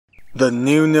The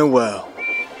new Noel.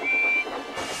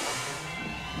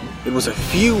 It was a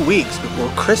few weeks before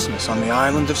Christmas on the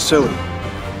island of Sodom,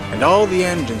 and all the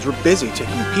engines were busy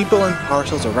taking people and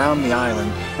parcels around the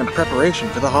island in preparation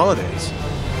for the holidays.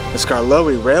 The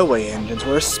Skarloey railway engines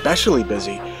were especially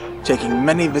busy, taking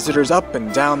many visitors up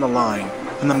and down the line,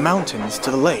 from the mountains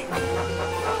to the lake.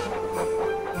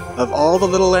 Of all the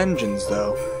little engines,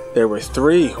 though, there were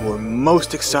three who were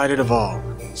most excited of all: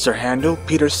 Sir Handel,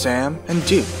 Peter, Sam, and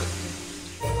Duke.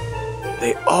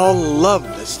 They all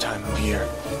loved this time of year,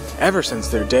 ever since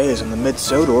their days on the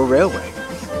Mid-Sodor Railway.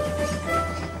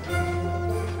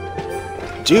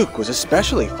 Duke was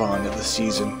especially fond of the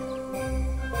season.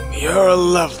 "You'll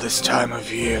love this time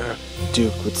of year,"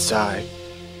 Duke would sigh.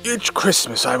 "Each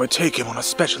Christmas I would take him on a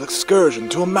special excursion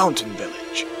to a mountain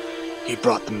village. He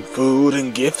brought them food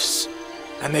and gifts,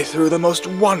 and they threw the most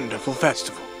wonderful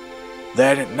festival.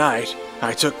 Then at night,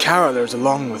 I took carolers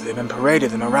along with him and paraded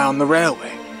them around the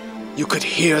railway. You could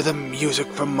hear the music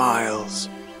for miles."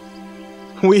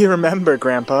 "We remember,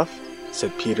 Grandpa,"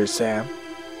 said Peter Sam.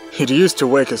 "It used to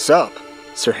wake us up,"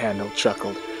 Sir Handel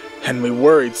chuckled, "and we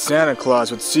worried Santa Claus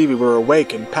would see we were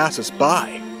awake and pass us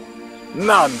by."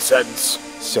 "Nonsense,"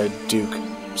 said Duke.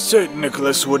 "St.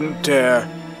 Nicholas wouldn't dare.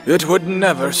 It would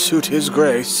never suit his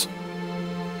grace."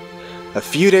 A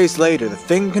few days later, the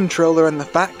Thing Controller and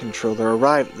the Fat Controller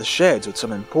arrived at the sheds with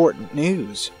some important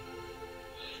news.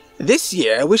 "This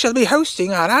year we shall be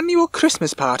hosting our annual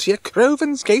Christmas party at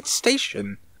Crovan's Gate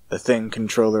Station," the Thing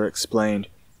Controller explained.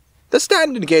 "The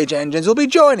standard gauge engines will be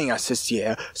joining us this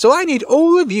year, so I need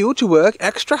all of you to work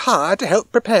extra hard to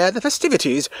help prepare the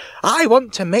festivities. I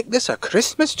want to make this a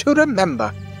Christmas to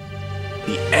remember."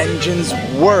 The engines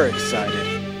were excited.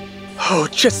 "Oh,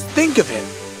 just think of it,"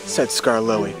 said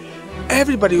Skarloey.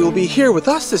 "Everybody will be here with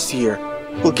us this year.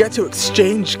 We'll get to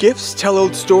exchange gifts, tell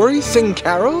old stories, sing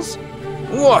carols."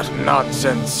 "What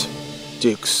nonsense!"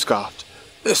 Duke scoffed.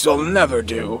 "This'll never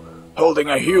do. Holding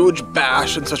a huge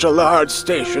bash in such a large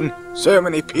station, so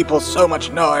many people, so much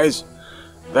noise.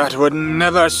 That would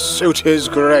never suit his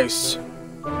grace."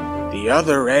 The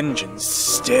other engines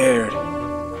stared.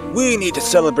 "We need to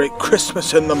celebrate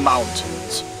Christmas in the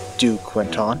mountains," Duke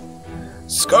went on.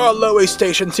 "Skarloey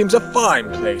Station seems a fine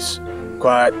place.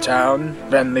 Quiet town,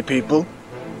 friendly people."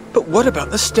 "But what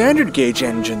about the standard gauge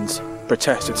engines?"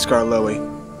 protested Skarloey.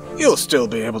 "You'll still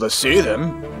be able to see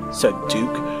them," said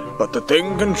Duke, "but the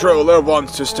Thing Controller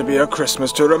wants this to be a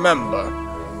Christmas to remember,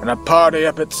 and a party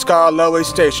up at Skarloey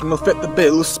Station will fit the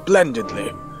bill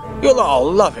splendidly. You'll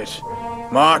all love it.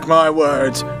 Mark my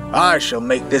words, I shall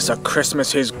make this a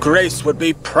Christmas His Grace would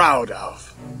be proud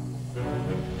of."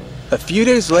 A few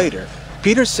days later,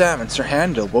 Peter, Sam, and Sir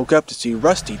Handel woke up to see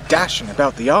Rusty dashing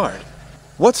about the yard.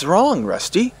 "What's wrong,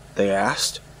 Rusty?" they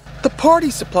asked. "The party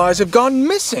supplies have gone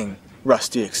missing,"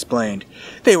 Rusty explained.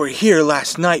 "They were here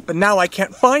last night, but now I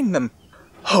can't find them.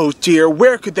 Oh dear,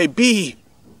 where could they be?"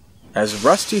 As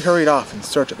Rusty hurried off in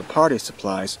search of the party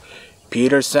supplies,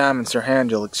 Peter, Sam, and Sir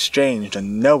Handel exchanged a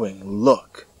knowing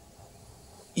look.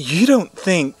 "You don't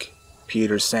think—"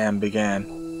 Peter Sam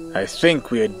began. "I think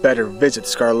we had better visit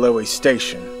Skarloey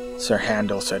Station," Sir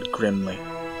Handel said grimly,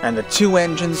 and the two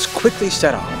engines quickly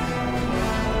set off.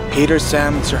 Peter,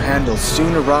 Sam, and Sir Handel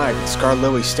soon arrived at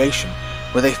Skarloey Station,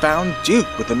 where they found Duke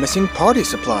with the missing party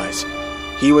supplies.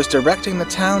 He was directing the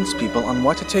townspeople on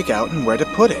what to take out and where to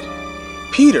put it.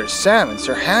 Peter, Sam, and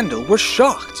Sir Handel were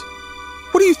shocked.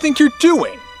 "What do you think you're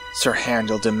doing?" Sir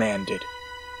Handel demanded.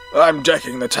 "I'm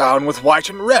decking the town with white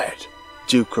and red,"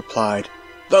 Duke replied.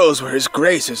 "Those were His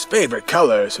Grace's favorite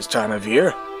colors this time of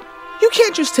year." "You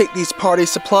can't just take these party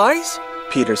supplies,"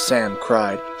 Peter Sam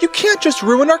cried. "You can't just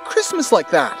ruin our Christmas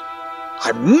like that."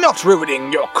 "I'm not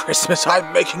ruining your Christmas,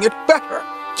 I'm making it better,"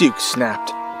 Duke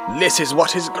snapped. "This is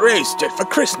what His Grace did for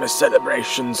Christmas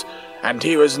celebrations, and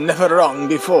he was never wrong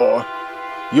before."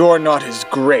 "You're not His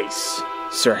Grace,"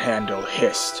 Sir Handel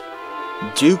hissed.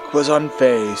 Duke was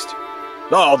unfazed.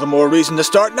 "All the more reason to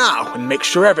start now and make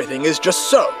sure everything is just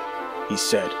so," he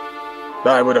said.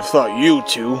 "I would have thought you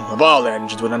two, of all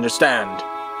engines, would understand."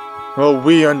 "Oh,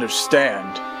 we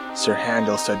understand," Sir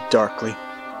Handel said darkly.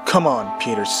 "Come on,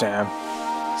 Peter Sam."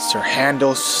 Sir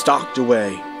Handel stalked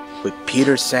away, with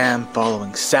Peter Sam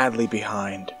following sadly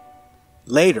behind.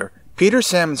 Later, Peter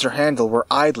Sam and Sir Handel were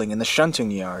idling in the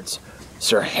shunting yards.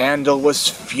 Sir Handel was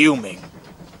fuming.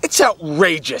 "It's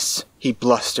outrageous," he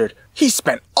blustered. "He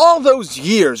spent all those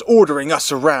years ordering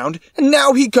us around, and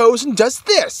now he goes and does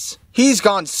this. He's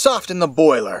gone soft in the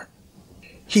boiler."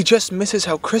 "He just misses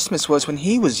how Christmas was when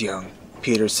he was young,"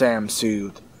 Peter Sam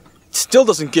soothed. "It still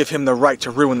doesn't give him the right to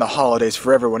ruin the holidays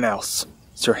for everyone else,"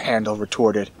 Sir Handel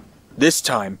retorted. "This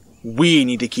time, we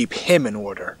need to keep him in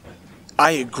order."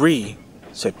 I agree,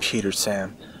 said Peter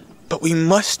Sam, but we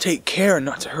must take care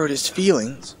not to hurt his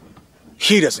feelings.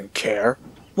 He doesn't care.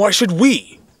 Why should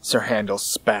we? Sir Handel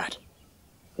spat.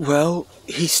 Well,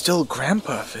 he's still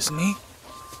Grandpa, isn't he?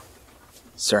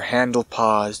 Sir Handel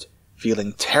paused,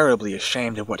 feeling terribly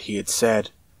ashamed of what he had said.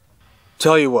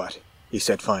 Tell you what, he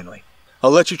said finally.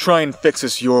 I'll let you try and fix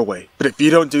this your way, but if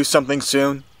you don't do something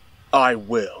soon, I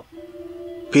will.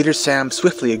 Peter Sam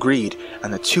swiftly agreed,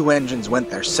 and the two engines went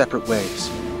their separate ways.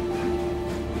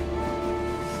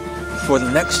 For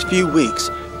the next few weeks,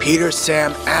 Peter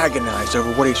Sam agonized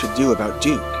over what he should do about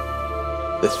Duke.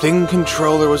 The Thing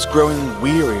Controller was growing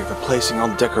weary of replacing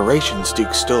all decorations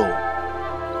Duke stole,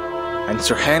 and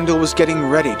Sir Handel was getting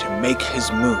ready to make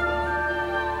his move.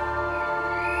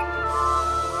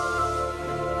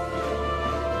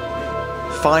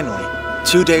 Finally,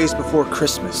 2 days before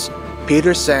Christmas,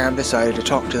 Peter Sam decided to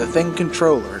talk to the Thing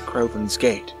Controller at Croven's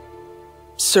Gate.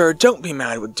 Sir, don't be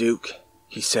mad with Duke,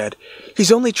 he said.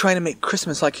 He's only trying to make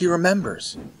Christmas like he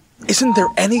remembers. Isn't there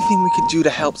anything we could do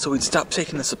to help so he'd stop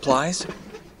taking the supplies?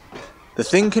 The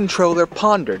Thing Controller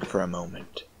pondered for a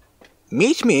moment.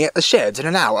 Meet me at the sheds in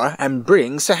an hour and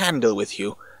bring Sir Handel with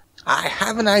you. I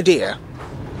have an idea.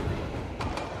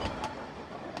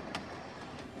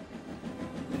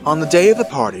 On the day of the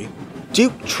party,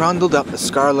 Duke trundled up the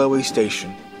Skarloey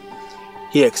station.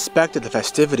 He expected the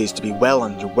festivities to be well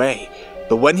underway,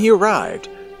 but when he arrived,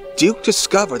 Duke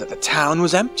discovered that the town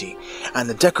was empty, and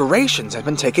the decorations had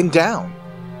been taken down.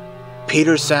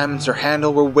 Peter, Sam, and Sir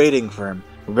Handel were waiting for him,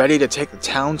 ready to take the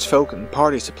townsfolk and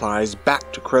party supplies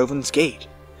back to Croven's Gate.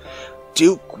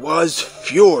 Duke was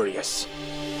furious.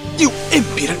 You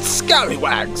impudent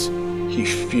scallywags! He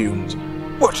fumed.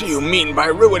 What do you mean by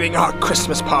ruining our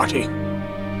Christmas party?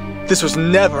 This was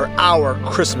never our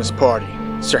Christmas party,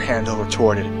 Sir Handel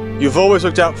retorted. You've always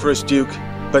looked out for us, Duke,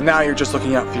 but now you're just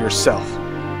looking out for yourself.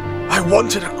 I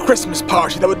wanted a Christmas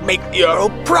party that would make the Earl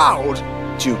proud,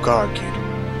 Duke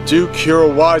argued. Duke, you're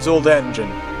a wise old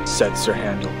engine, said Sir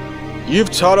Handel.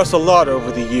 You've taught us a lot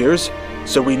over the years,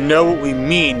 so we know what we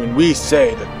mean when we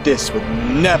say that this would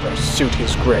never suit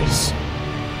his grace.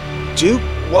 Duke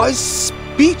was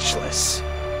speechless.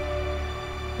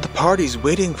 The party's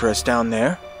waiting for us down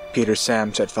there, Peter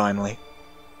Sam said finally.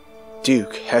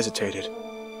 Duke hesitated.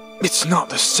 It's not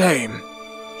the same,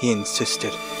 he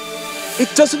insisted.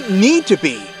 It doesn't need to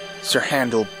be, Sir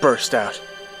Handel burst out.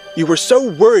 You were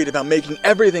so worried about making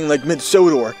everything like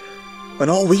Mid-Sodor, when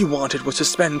all we wanted was to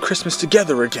spend Christmas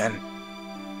together again.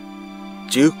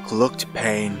 Duke looked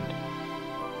pained.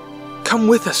 Come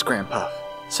with us, Grandpa,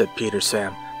 said Peter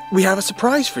Sam. We have a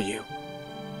surprise for you.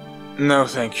 No,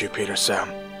 thank you, Peter Sam,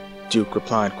 Duke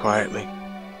replied quietly.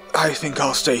 I think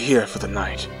I'll stay here for the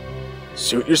night.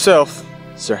 Suit yourself,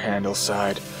 Sir Handel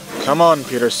sighed. Come on,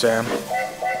 Peter Sam.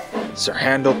 Sir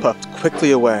Handel puffed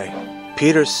quickly away.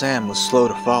 Peter Sam was slow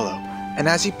to follow, and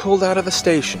as he pulled out of the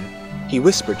station, he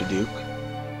whispered to Duke,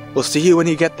 We'll see you when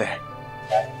you get there.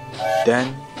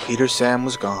 Then Peter Sam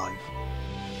was gone.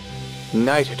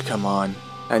 Night had come on,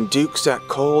 and Duke sat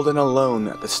cold and alone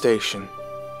at the station.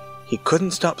 He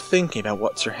couldn't stop thinking about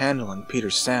what Sir Handel and Peter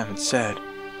Sam had said.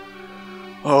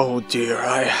 Oh dear,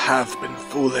 I have been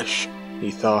foolish,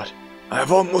 he thought. I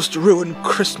have almost ruined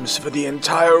Christmas for the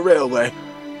entire railway,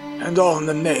 and all in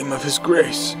the name of his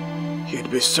grace. He'd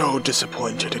be so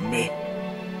disappointed in me.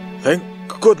 Thank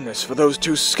goodness for those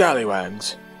two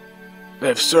scallywags.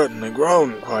 They've certainly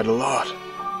grown quite a lot.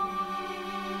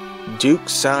 Duke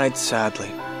sighed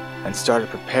sadly and started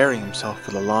preparing himself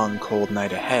for the long, cold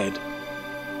night ahead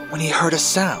when he heard a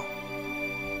sound.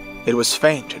 It was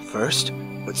faint at first,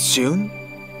 but soon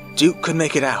Duke could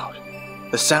make it out.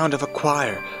 The sound of a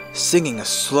choir singing a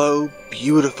slow,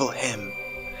 beautiful hymn.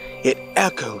 It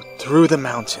echoed through the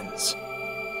mountains.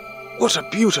 What a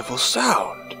beautiful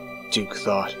sound, Duke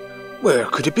thought. Where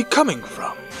could it be coming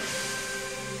from?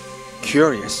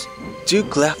 Curious,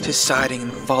 Duke left his siding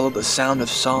and followed the sound of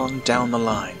song down the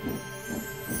line.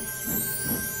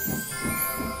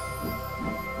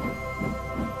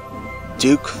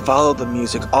 Duke followed the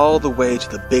music all the way to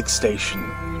the big station.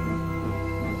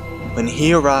 When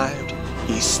he arrived,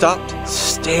 he stopped and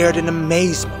stared in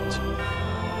amazement.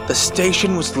 The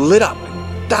station was lit up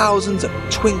in thousands of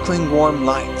twinkling warm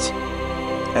lights,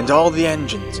 and all the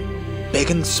engines,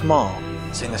 big and small,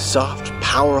 sang a soft,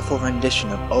 powerful rendition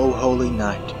of O Holy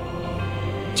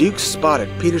Night. Duke spotted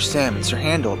Peter Sam and Sir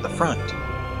Handel at the front.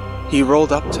 He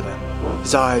rolled up to them,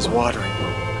 his eyes watering.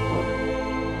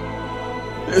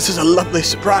 This is a lovely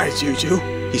surprise, you two,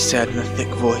 he said in a thick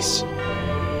voice.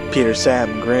 Peter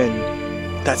Sam grinned.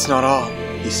 That's not all,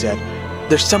 he said.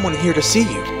 There's someone here to see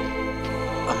you.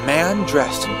 A a man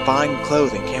dressed in fine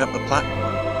clothing came up the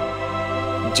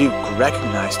platform. Duke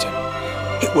recognized him.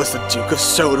 It was the Duke of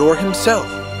Sodor himself,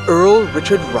 Earl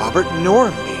Richard Robert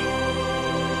Normanby.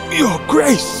 "Your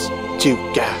Grace!"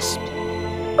 Duke gasped.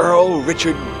 Earl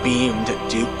Richard beamed at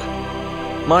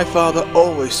Duke. "My father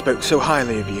always spoke so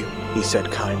highly of you," he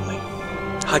said kindly.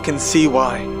 "I can see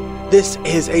why. This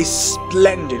is a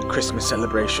splendid Christmas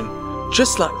celebration,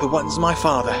 just like the ones my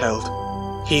father held.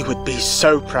 He would be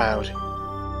so proud."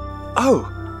 "Oh,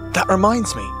 that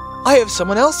reminds me. I have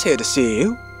someone else here to see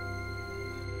you."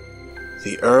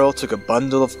 The Earl took a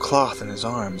bundle of cloth in his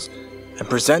arms and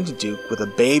presented Duke with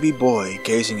a baby boy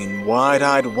gazing in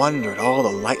wide-eyed wonder at all the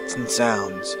lights and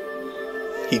sounds.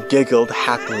 He giggled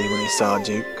happily when he saw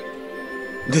Duke.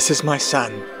 "This is my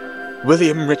son,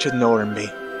 William Richard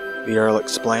Normanby," the Earl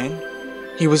explained.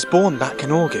 "He was born back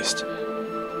in August.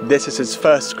 This is his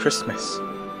first Christmas.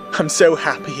 I'm so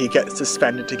happy he gets to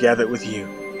spend it together with you."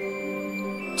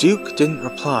 Duke didn't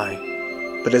reply,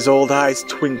 but his old eyes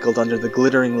twinkled under the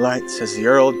glittering lights as the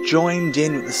Earl joined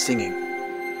in with the singing.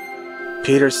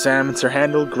 Peter, Sam, and Sir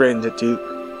Handel grinned at Duke.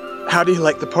 "How do you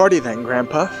like the party then,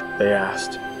 Grandpuff?" they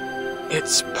asked.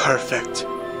 "It's perfect,"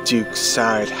 Duke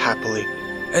sighed happily.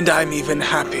 "And I'm even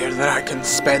happier that I can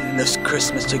spend this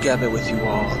Christmas together with you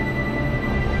all."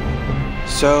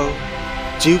 So,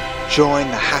 Duke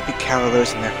joined the happy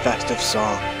carolers in their festive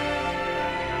song.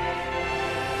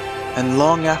 And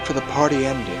long after the party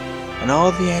ended, and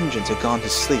all the engines had gone to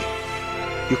sleep,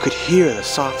 you could hear the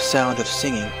soft sound of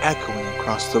singing echoing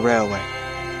across the railway,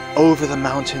 over the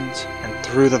mountains and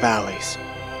through the valleys,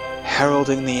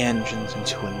 heralding the engines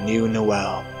into a new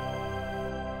Noel.